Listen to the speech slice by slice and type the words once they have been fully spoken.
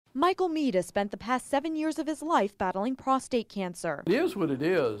Michael Mead has spent the past 7 years of his life battling prostate cancer. It is what it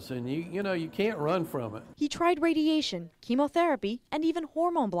is, and you can't run from it. He tried radiation, chemotherapy, and even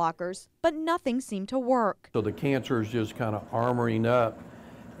hormone blockers, but nothing seemed to work. So the cancer is just kind of armoring up,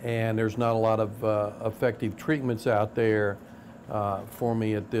 and there's not a lot of effective treatments out there for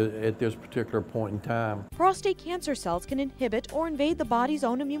me at this particular point in time. Prostate cancer cells can inhibit or invade the body's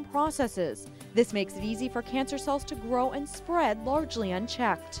own immune processes. This makes it easy for cancer cells to grow and spread largely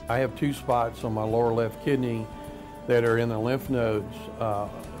unchecked. I have 2 spots on my lower left kidney that are in the lymph nodes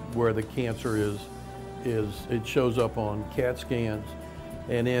where the cancer is. It shows up on CAT scans,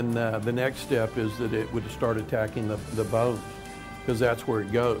 and then the next step is that it would start attacking the bones, because that's where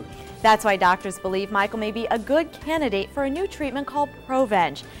it goes. That's why doctors believe Michael may be a good candidate for a new treatment called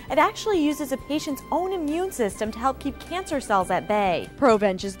Provenge. It actually uses a patient's own immune system to help keep cancer cells at bay.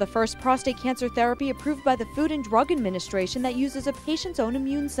 Provenge is the first prostate cancer therapy approved by the Food and Drug Administration that uses a patient's own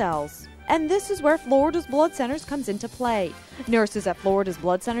immune cells. And this is where Florida's Blood Centers comes into play. Nurses at Florida's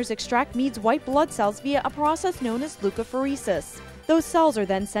Blood Centers extract Mead's white blood cells via a process known as leukapheresis. Those cells are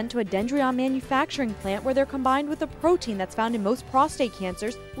then sent to a dendrion manufacturing plant where they're combined with a protein that's found in most prostate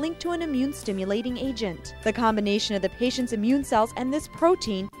cancers linked to an immune-stimulating agent. The combination of the patient's immune cells and this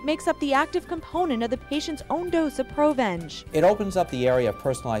protein makes up the active component of the patient's own dose of Provenge. It opens up the area of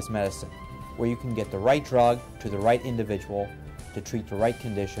personalized medicine, where you can get the right drug to the right individual to treat the right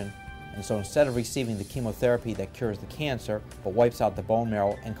condition. And so instead of receiving the chemotherapy that cures the cancer but wipes out the bone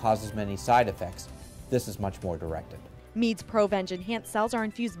marrow and causes many side effects, this is much more directed. Mead's Provenge enhanced cells are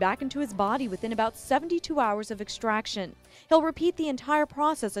infused back into his body within about 72 hours of extraction. He'll repeat the entire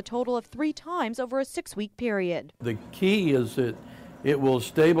process a total of 3 times over a 6-week period. The key is that it will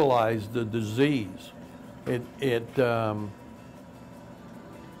stabilize the disease. I'm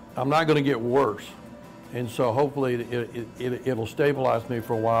not going to get worse, and so hopefully it'll stabilize me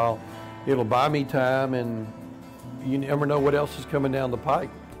for a while. It'll buy me time, and you never know what else is coming down the pike.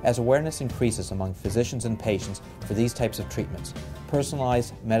 As awareness increases among physicians and patients for these types of treatments,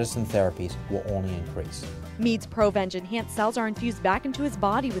 personalized medicine therapies will only increase. Mead's Provenge enhanced cells are infused back into his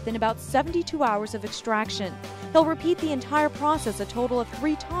body within about 72 hours of extraction. He'll repeat the entire process a total of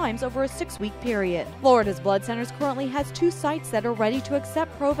 3 times over a 6-week period. Florida's Blood Centers currently has 2 sites that are ready to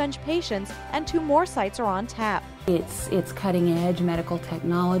accept Provenge patients, and 2 more sites are on tap. It's cutting edge medical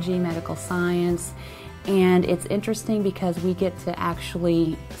technology, medical science. And it's interesting because we get to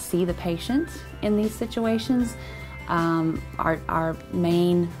actually see the patient in these situations. Our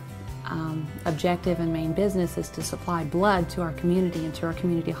main objective and main business is to supply blood to our community and to our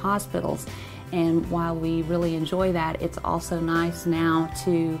community hospitals. And while we really enjoy that, it's also nice now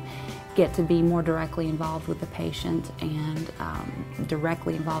to get to be more directly involved with the patient and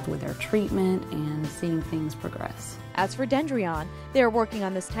directly involved with their treatment and seeing things progress. As for Dendrion, they are working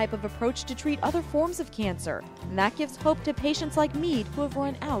on this type of approach to treat other forms of cancer, and that gives hope to patients like Mead who have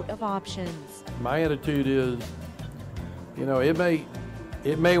run out of options. My attitude is,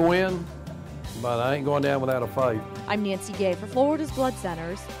 it may win, but I ain't going down without a fight. I'm Nancy Gay for Florida's Blood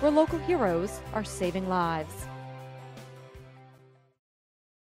Centers, where local heroes are saving lives.